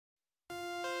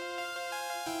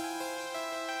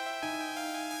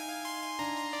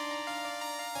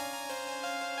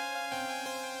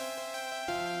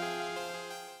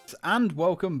folks, and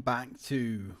welcome back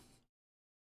to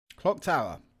Clock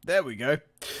Tower. There we go.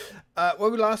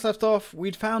 When we last left off,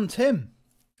 we'd found Tim,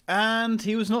 and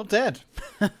he was not dead.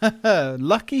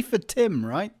 Lucky for Tim,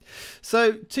 right?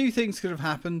 So, two things could have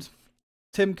happened.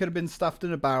 Tim could have been stuffed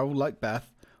in a barrel like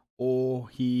Beth, or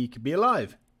he could be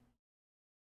alive.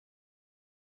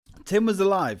 Tim was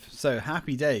alive, so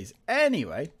happy days.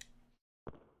 Anyway,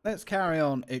 let's carry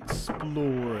on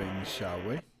exploring, shall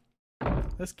we?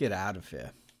 Let's get out of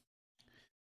here.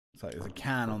 It's like there's a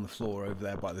can on the floor over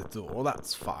there by the door.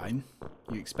 That's fine.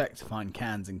 You expect to find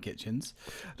cans in kitchens.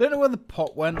 I don't know where the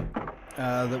pot went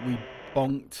that we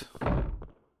bonked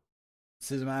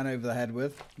Scissorman over the head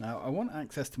with. Now, I want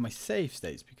access to my save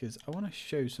states because I want to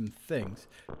show some things.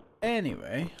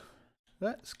 Anyway,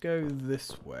 let's go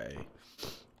this way.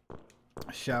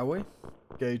 Shall we?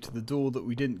 Go to the door that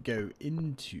we didn't go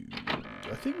into.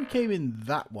 I think we came in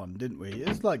that one, didn't we?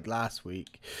 It's like last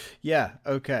week. Yeah,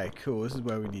 okay, cool. This is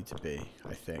where we need to be,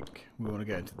 I think. We want to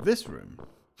go into this room,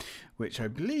 which I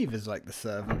believe is like the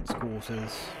servants'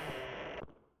 quarters,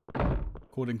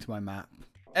 according to my map.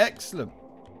 Excellent.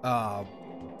 Ah,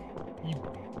 you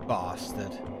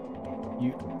bastard.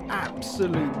 You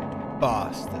absolute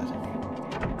bastard.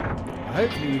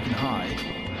 Hopefully we can hide.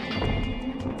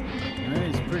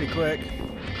 He's pretty quick.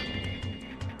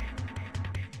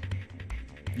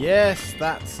 Yes,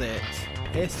 that's it.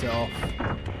 Piss off.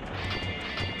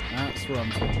 That's what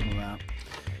I'm talking about.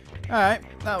 Alright,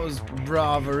 that was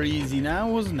rather easy now,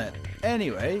 wasn't it?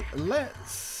 Anyway,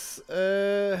 let's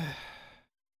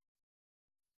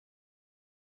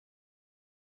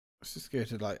just go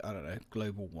to, like, I don't know,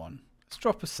 global 1. Let's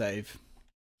drop a save.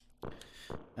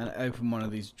 And open one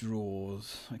of these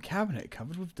drawers. A cabinet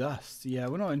covered with dust. Yeah,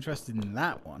 we're not interested in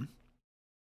that one.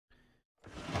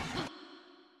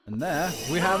 And there,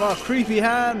 we have our creepy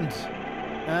hand.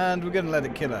 And we're going to let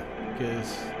it kill her.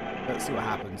 Because let's see what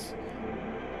happens.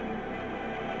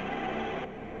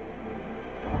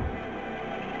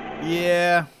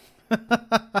 Yeah.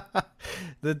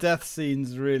 The death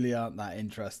scenes really aren't that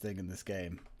interesting in this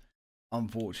game.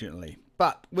 Unfortunately.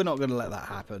 But we're not going to let that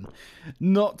happen.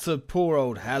 Not to poor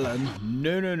old Helen.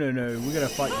 No, no, no, no. We're going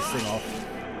to fight this thing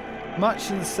off.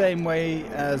 Much in the same way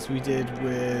as we did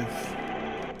with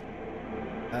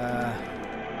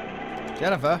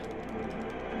Jennifer.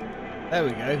 There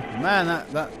we go. Man,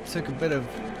 that took a bit of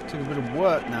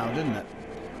work now, didn't it?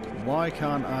 Why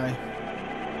can't I?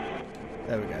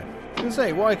 There we go. I was going to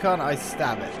say, why can't I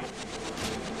stab it?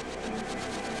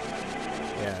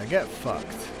 Yeah, get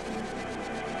fucked.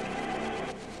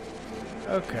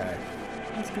 Okay,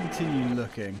 let's continue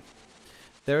looking.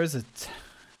 There is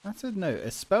that's a note.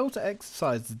 A spell to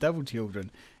exorcise the devil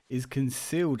children is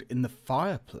concealed in the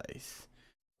fireplace.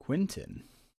 Quentin.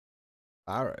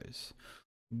 Barrows.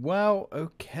 Well,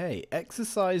 okay.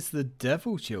 Exorcise the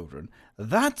devil children.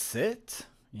 That's it.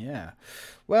 Yeah.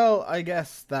 Well, I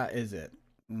guess that is it.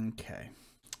 Okay.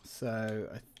 So,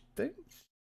 I don't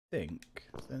think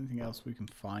there's anything else we can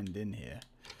find in here.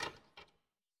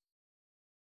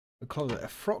 A closet. A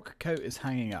frock coat is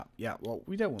hanging up. Yeah, well,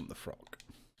 we don't want the frock.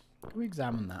 Can we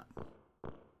examine that?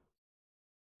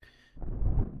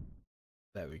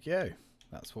 There we go.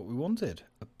 That's what we wanted.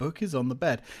 A book is on the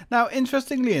bed. Now,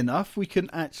 interestingly enough, we can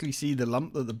actually see the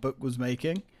lump that the book was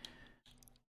making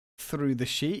through the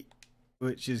sheet,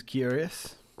 which is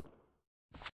curious.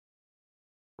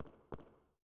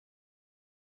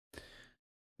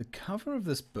 The cover of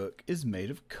this book is made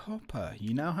of copper.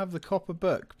 You now have the copper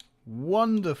book.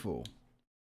 Wonderful.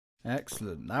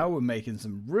 Excellent. Now we're making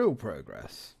some real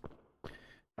progress.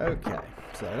 Okay,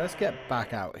 so let's get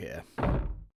back out here.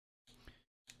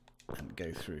 And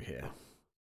go through here.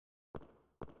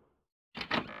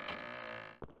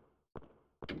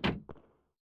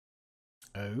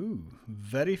 Oh,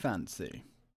 very fancy.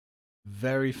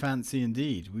 Very fancy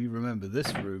indeed. We remember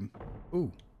this room.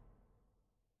 Ooh.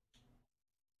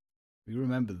 We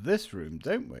remember this room,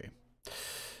 don't we?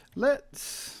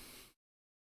 Let's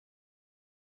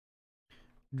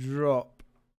drop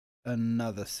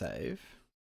another save.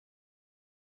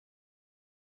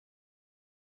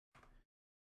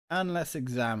 And let's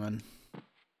examine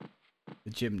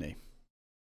the chimney.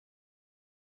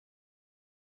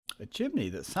 A chimney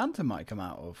that Santa might come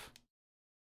out of.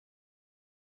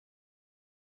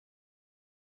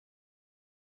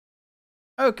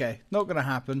 Okay, not going to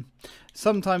happen.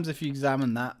 Sometimes if you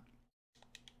examine that,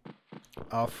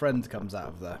 our friend comes out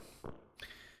of there.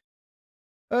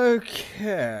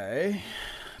 Okay.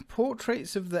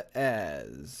 Portraits of the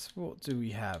heirs. What do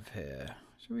we have here?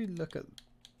 Should we look at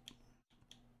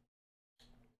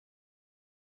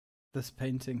this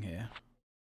painting here?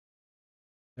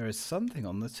 There is something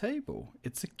on the table.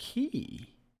 It's a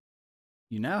key.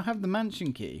 You now have the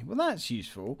mansion key. Well, that's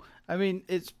useful. I mean,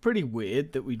 it's pretty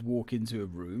weird that we'd walk into a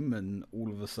room and all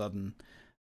of a sudden,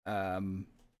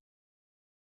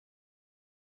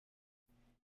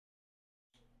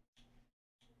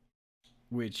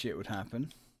 weird shit would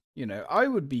happen. You know, I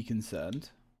would be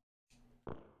concerned.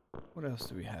 What else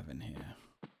do we have in here?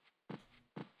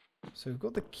 So we've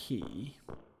got the key.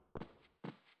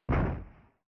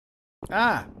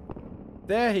 Ah!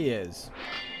 There he is.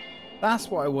 That's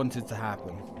what I wanted to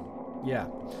happen. Yeah.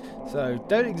 So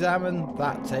don't examine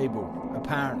that table,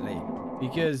 apparently,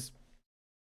 because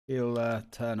he'll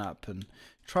turn up and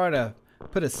try to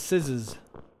put his scissors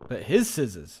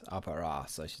up our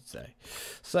ass, I should say.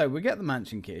 So we get the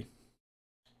mansion key.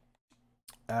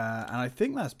 And I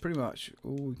think that's pretty much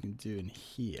all we can do in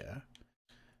here.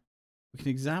 We can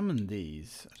examine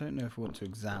these. I don't know if we want to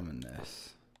examine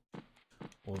this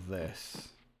or this.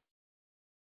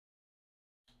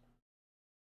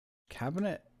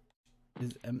 Cabinet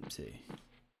is empty.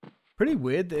 Pretty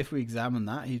weird that if we examine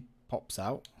that, he pops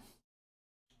out.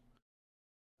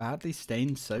 Badly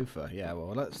stained sofa. Yeah,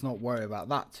 well, let's not worry about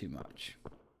that too much.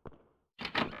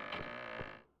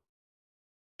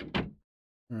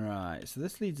 Right, so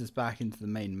this leads us back into the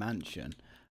main mansion.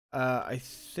 I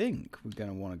think we're going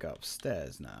to want to go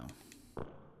upstairs now.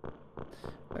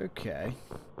 Okay.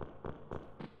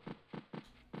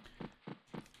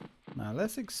 Now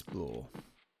let's explore.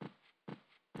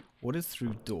 What is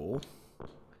through door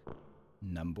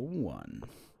number 1?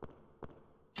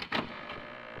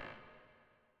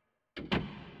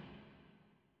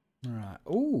 Right.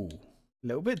 Ooh, a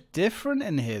little bit different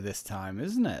in here this time,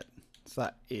 isn't it? It's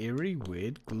that eerie,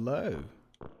 weird glow.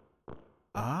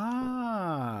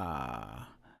 Ah,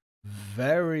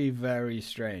 very, very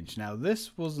strange. Now,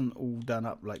 this wasn't all done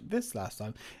up like this last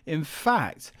time. In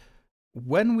fact,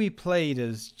 when we played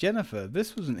as Jennifer,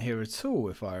 this wasn't here at all,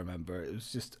 if I remember. It was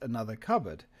just another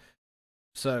cupboard.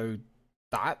 So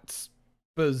that's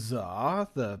bizarre.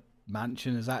 The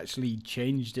mansion has actually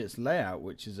changed its layout,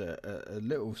 which is a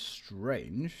little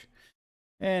strange.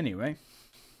 Anyway,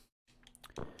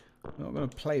 I'm not going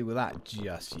to play with that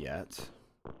just yet.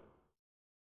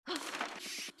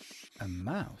 A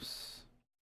mouse.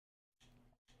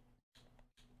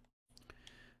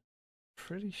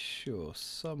 Pretty sure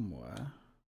somewhere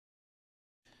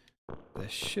there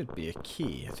should be a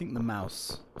key. I think the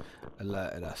mouse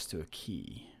alerted us to a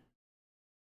key.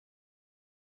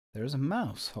 There is a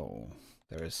mouse hole.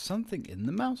 There is something in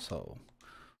the mouse hole.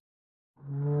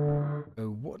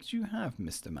 Oh, what do you have,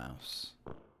 Mr. Mouse?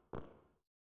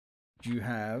 Do you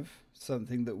have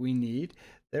something that we need?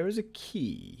 There is a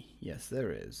key. Yes,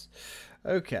 there is.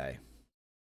 Okay.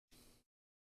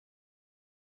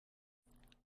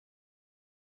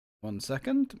 One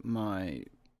second. My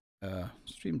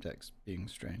stream deck's being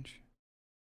strange.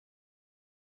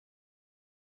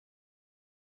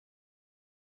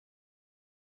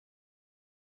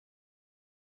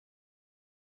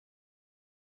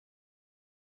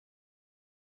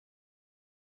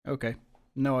 Okay.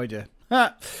 No idea.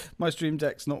 Ha! My stream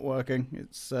deck's not working.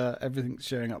 It's everything's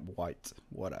showing up white.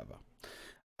 Whatever.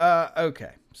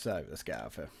 Okay. So let's get out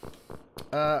of here.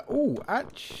 Oh,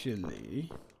 actually.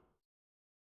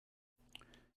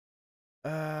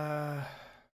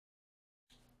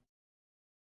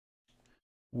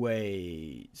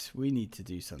 Wait. We need to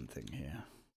do something here.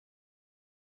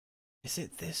 Is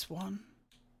it this one?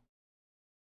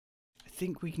 I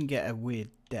think we can get a weird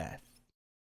death.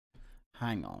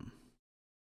 Hang on.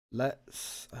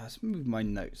 Let's move my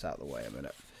notes out of the way a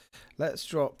minute. Let's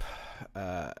drop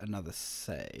another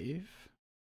save.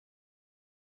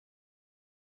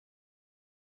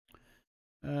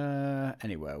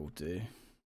 Anywhere will do.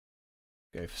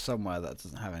 Go for somewhere that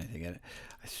doesn't have anything in it.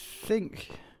 I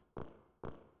think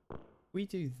we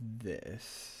do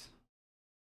this.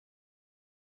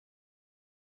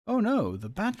 Oh no, the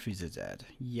batteries are dead.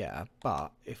 Yeah,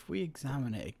 but if we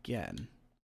examine it again,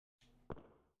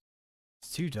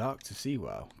 it's too dark to see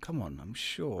well. Come on, I'm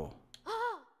sure.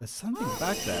 There's something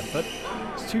back there, but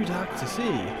it's too dark to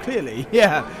see. Clearly,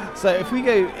 yeah. So if we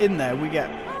go in there, we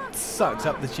get sucked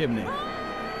up the chimney.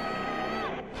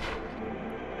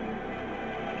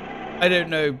 I don't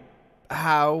know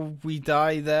how we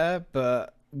die there,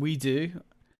 but we do.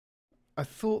 I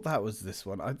thought that was this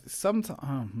one.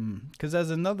 Because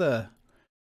there's another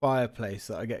fireplace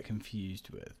that I get confused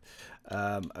with.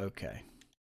 Okay.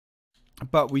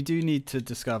 But we do need to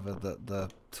discover that the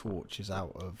torch is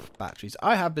out of batteries.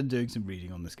 I have been doing some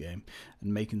reading on this game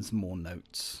and making some more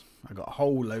notes. I got a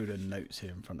whole load of notes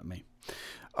here in front of me.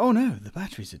 Oh no, the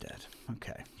batteries are dead.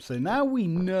 Okay, so now we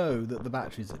know that the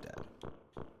batteries are dead.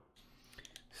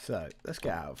 So let's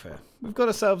get out of here. We've got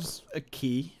ourselves a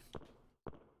key.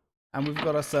 And we've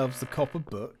got ourselves the copper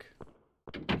book.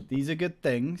 These are good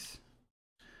things.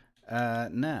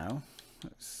 Now,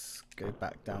 let's go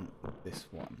back down this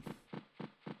one.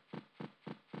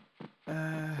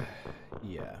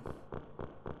 Yeah.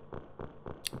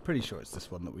 I'm pretty sure it's this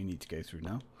one that we need to go through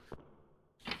now.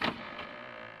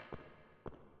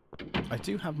 I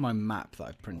do have my map that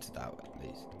I printed out at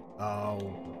least.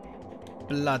 Oh,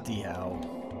 bloody hell.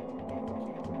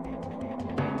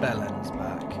 Belen's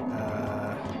back.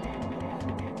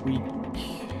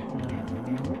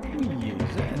 What can we use?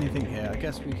 Is there anything here? I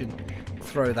guess we can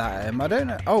throw that at him. I don't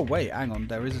know. Oh, wait, hang on.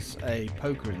 There is a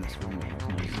poker in this room that we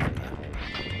can use, isn't there?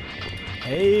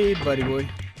 Hey, buddy boy.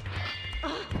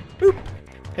 Boop.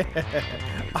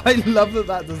 I love that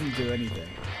that doesn't do anything.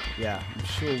 Yeah, I'm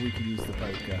sure we can use the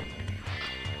poker.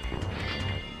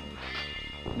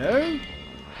 No?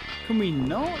 Can we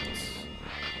not?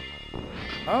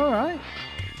 Alright.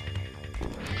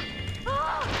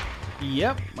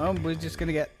 Yep, well, we're just going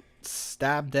to get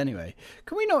stabbed anyway.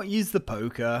 Can we not use the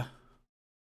poker?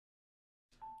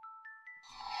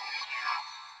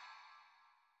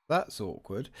 That's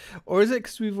awkward. Or is it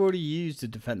because we've already used a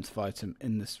defensive item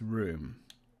in this room?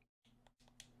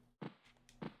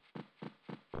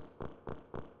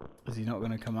 Is he not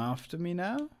going to come after me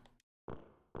now?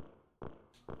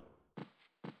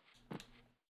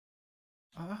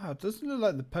 Ah, it doesn't look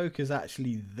like the poker's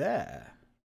actually there.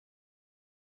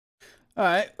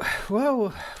 Alright,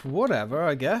 well, whatever,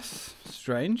 I guess.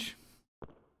 Strange.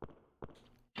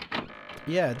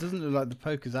 Yeah, it doesn't look like the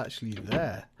poker's actually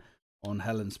there on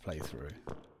Helen's playthrough.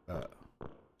 But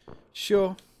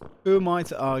sure, who am I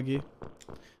to argue?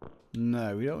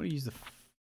 No, we don't want to use the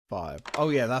fire. Oh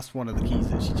yeah, that's one of the keys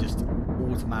that she just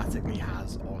automatically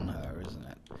has on her, isn't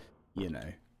it? You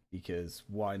know, because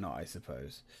why not, I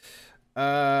suppose.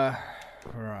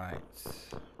 Right.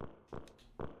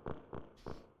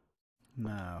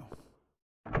 Now.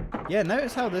 Yeah,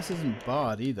 notice how this isn't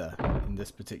barred either in this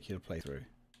particular playthrough.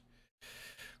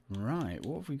 Right,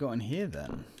 what have we got in here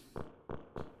then?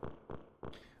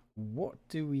 What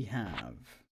do we have?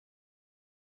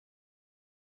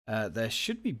 There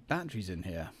should be batteries in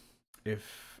here.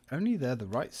 If only they're the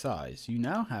right size. You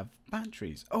now have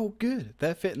batteries. Oh, good.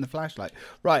 They're fitting the flashlight.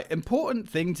 Right, important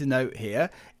thing to note here.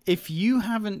 If you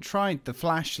haven't tried the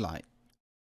flashlight,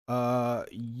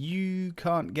 you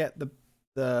can't get the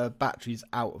batteries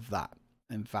out of that.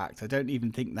 In fact, I don't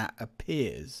even think that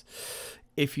appears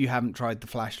if you haven't tried the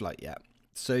flashlight yet.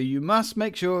 So you must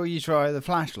make sure you try the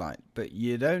flashlight, but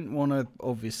you don't want to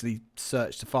obviously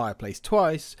search the fireplace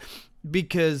twice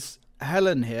because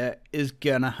Helen here is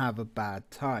gonna have a bad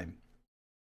time.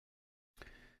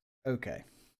 Okay.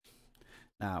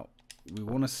 Now, we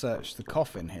want to search the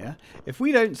coffin here. If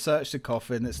we don't search the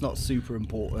coffin, it's not super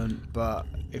important, but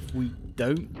if we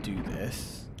don't do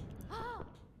this...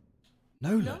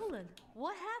 Nolan,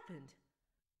 what happened?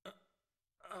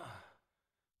 Ow,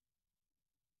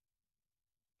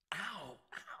 ow,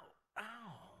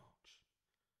 ouch.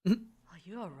 Are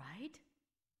you alright?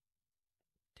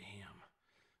 Damn.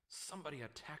 Somebody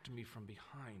attacked me from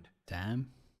behind. Damn.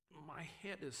 My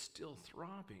head is still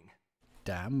throbbing.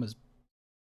 Damn was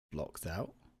blocked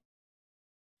out.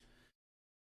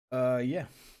 Yeah.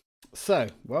 So,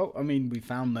 well, I mean, we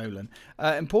found Nolan.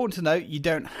 Important to note, you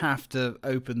don't have to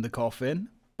open the coffin,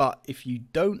 but if you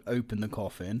don't open the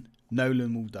coffin,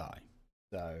 Nolan will die.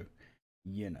 So,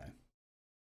 you know.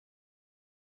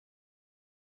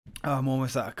 Oh, I'm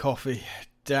almost out of coffee.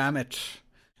 Damn it.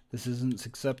 This isn't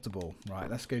acceptable. Right,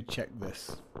 let's go check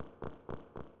this.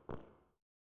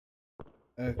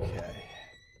 Okay.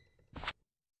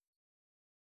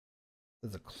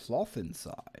 There's a cloth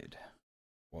inside.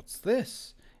 What's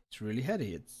this? It's really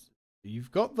heady.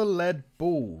 You've got the lead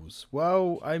balls.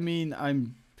 Well, I mean,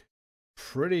 I'm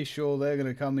pretty sure they're going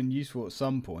to come in useful at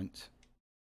some point.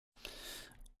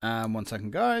 1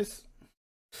 second, guys.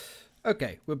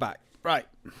 Okay, we're back. Right.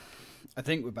 I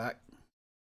think we're back.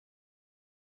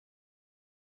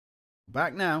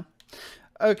 Back now.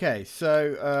 Okay,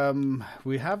 so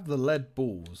we have the lead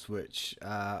balls, which,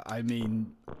 I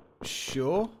mean,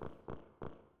 sure.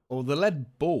 Or the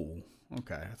lead ball.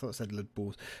 Okay, I thought it said lead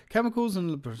balls. Chemicals and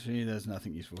laboratory, there's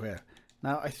nothing useful here.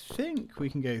 Now, I think we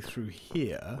can go through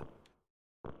here.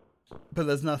 But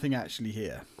there's nothing actually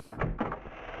here.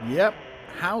 Yep,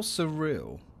 how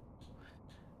surreal.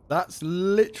 That's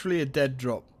literally a dead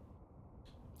drop.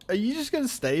 Are you just going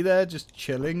to stay there just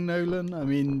chilling, Nolan? I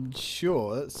mean,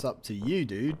 sure, it's up to you,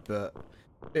 dude, but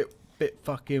bit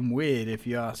fucking weird if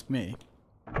you ask me.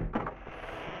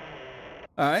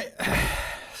 Alright,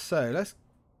 so let's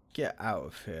get out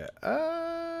of here.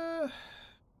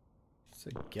 So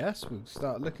I guess we'll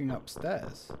start looking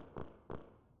upstairs.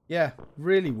 Yeah,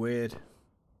 really weird.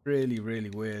 Really, really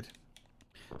weird.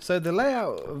 So the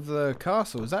layout of the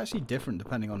castle is actually different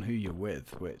depending on who you're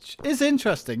with, which is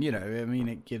interesting, you know. I mean,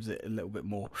 it gives it a little bit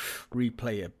more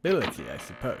replayability, I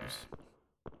suppose.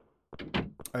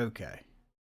 Okay.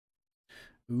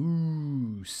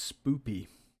 Ooh, spoopy.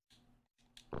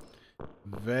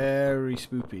 Very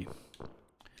spoopy.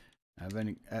 I've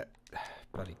only...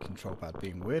 bloody control pad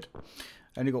being weird.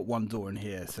 Only got one door in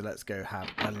here, so let's go have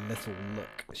a little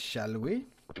look, shall we?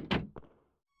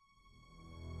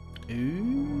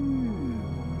 Ooh.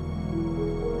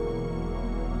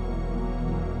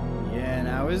 Yeah,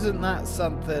 now isn't that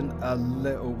something a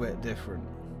little bit different?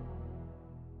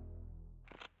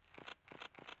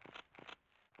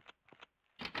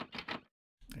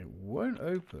 It won't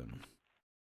open.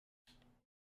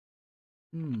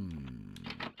 Let's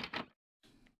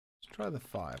try the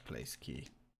fireplace key.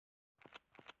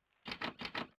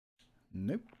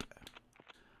 Nope.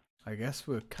 I guess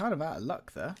we're kind of out of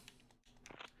luck there.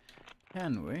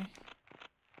 Can we?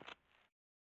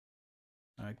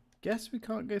 I guess we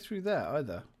can't go through there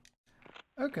either.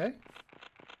 Okay.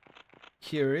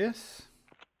 Curious.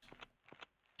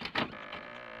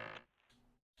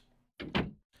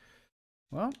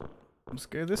 Well, let's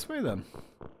go this way then.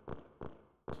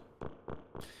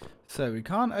 So we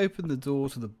can't open the door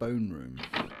to the bone room.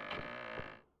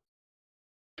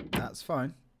 That's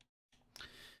fine.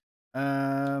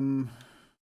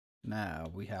 Now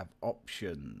we have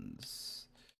options.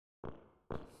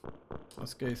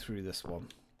 Let's go through this one.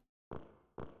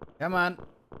 Come on.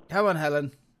 Come on,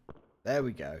 Helen. There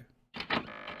we go.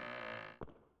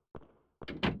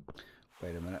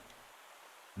 Wait a minute.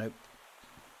 Nope.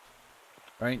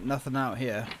 There ain't nothing out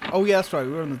here. Oh, yeah, that's right.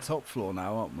 We're on the top floor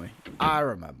now, aren't we? I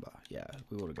remember. Yeah,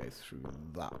 we want to go through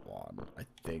that one, I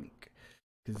think.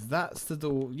 Because that's the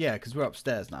door. Yeah, because we're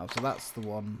upstairs now. So that's the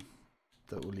one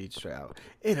that will lead straight out.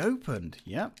 It opened.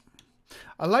 Yep.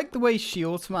 I like the way she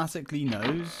automatically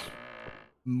knows.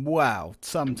 Wow.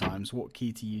 Sometimes what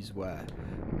key to use where.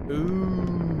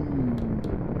 Ooh.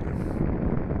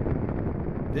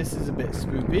 This is a bit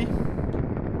spoopy.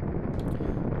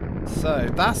 So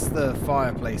that's the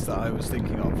fireplace that I was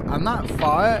thinking of. And that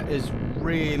fire is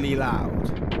really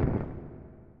loud.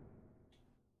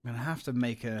 I'm going to have to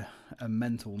make a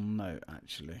mental note,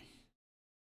 actually.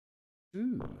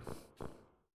 Ooh.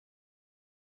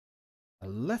 A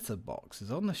letterbox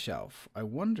is on the shelf. I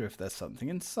wonder if there's something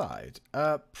inside.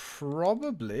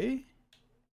 Probably.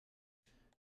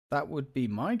 That would be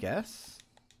my guess.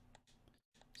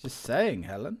 Just saying,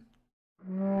 Helen.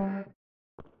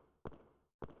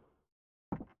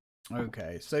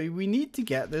 Okay, so we need to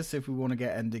get this if we want to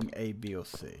get ending A, B, or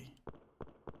C.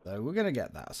 So we're going to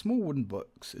get that. A small wooden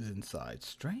box is inside.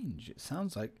 Strange. It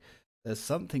sounds like there's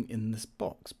something in this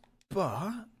box.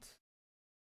 But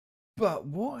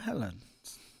what, Helen?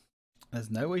 There's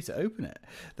no way to open it.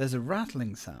 There's a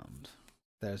rattling sound.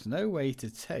 There's no way to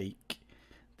take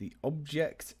the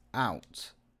object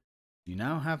out. You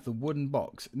now have the wooden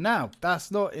box. Now, that's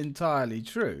not entirely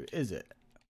true, is it?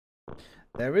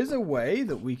 There is a way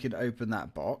that we could open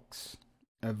that box.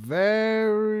 A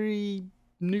very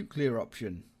nuclear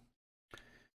option.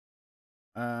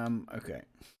 Okay.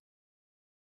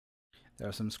 There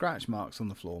are some scratch marks on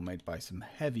the floor made by something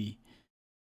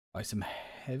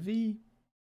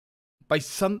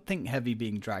heavy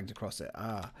being dragged across it.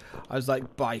 Ah, I was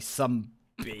like, by some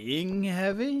being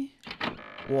heavy?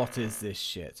 What is this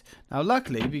shit? Now,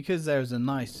 luckily, because there's a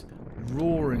nice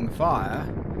roaring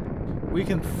fire, we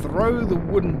can throw the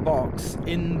wooden box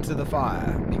into the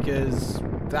fire, because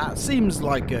that seems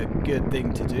like a good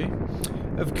thing to do.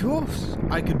 Of course,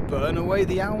 I could burn away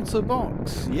the outer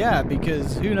box. Yeah,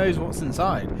 because who knows what's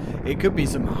inside. It could be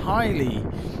some highly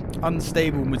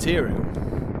unstable material.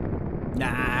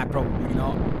 Nah, probably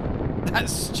not.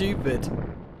 That's stupid.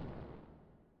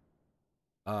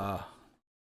 The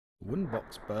wooden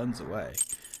box burns away,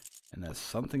 and there's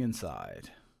something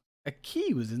inside. A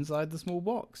key was inside the small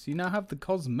box. You now have the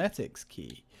cosmetics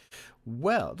key.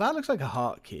 Well, that looks like a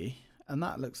heart key, and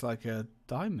that looks like a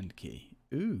diamond key.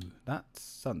 Ooh, that's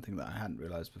something that I hadn't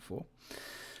realized before.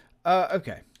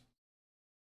 Okay.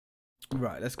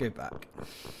 Right, let's go back.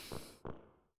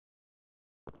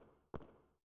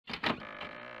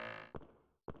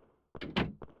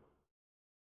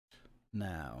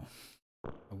 Now,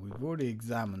 we've already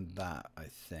examined that, I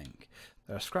think.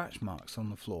 There are scratch marks on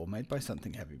the floor made by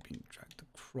something heavy being dragged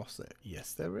across it.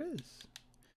 Yes, there is.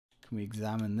 Can we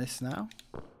examine this now?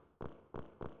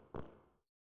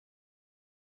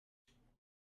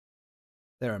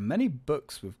 There are many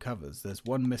books with covers. There's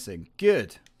one missing.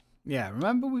 Good. Yeah,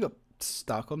 remember we got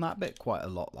stuck on that bit quite a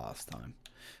lot last time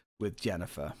with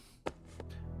Jennifer.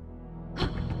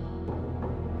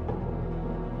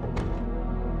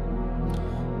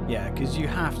 Yeah, because you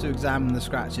have to examine the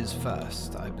scratches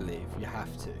first, I believe. You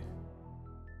have to.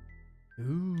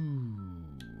 Ooh.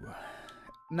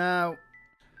 Now,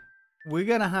 we're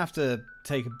going to have to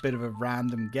take a bit of a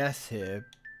random guess here.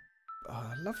 Oh,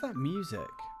 I love that music.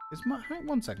 Is my... Hang on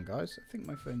 1 second, guys. I think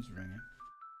my phone's ringing.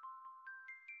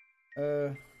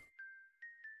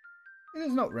 It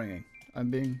is not ringing. I'm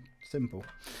being simple.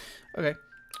 Okay.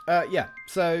 Yeah,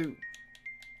 so...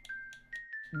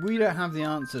 we don't have the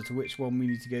answer to which one we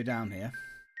need to go down here.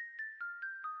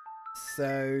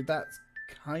 So that's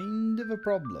kind of a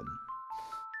problem.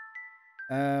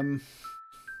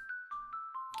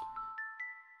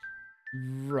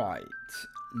 Right.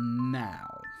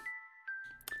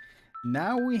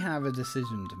 Now we have a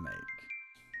decision to make.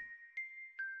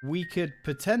 We could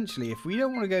potentially, if we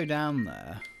don't want to go down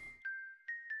there...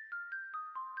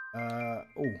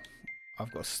 oh,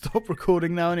 I've got to stop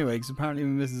recording now anyway, because apparently my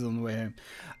missus is on the way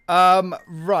home.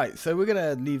 Right, so we're going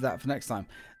to leave that for next time.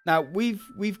 Now,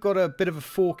 we've got a bit of a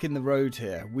fork in the road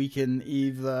here. We can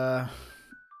either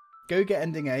go get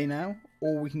ending A now,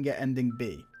 or we can get ending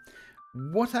B.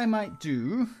 What I might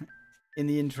do, in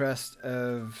the interest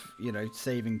of, you know,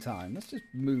 saving time, let's just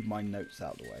move my notes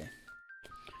out of the way.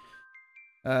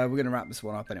 We're going to wrap this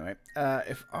one up anyway.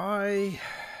 If I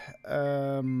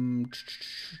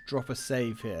drop a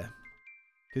save here,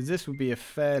 because this would be a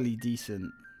fairly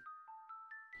decent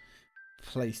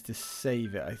place to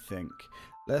save it, I think.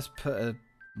 Let's put a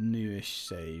newish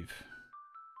save.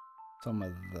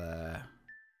 Somewhere there.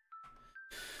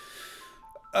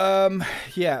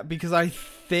 Yeah, because I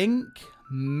think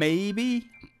maybe,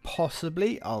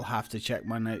 possibly, I'll have to check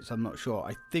my notes, I'm not sure.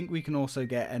 I think we can also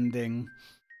get ending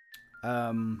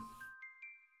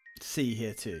C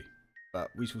here too. But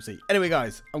we shall see. Anyway,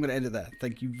 guys, I'm going to end it there.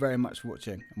 Thank you very much for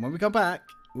watching. And when we come back,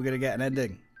 we're going to get an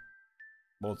ending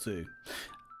or two.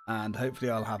 And hopefully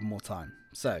I'll have more time.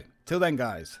 So, till then,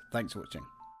 guys, thanks for watching.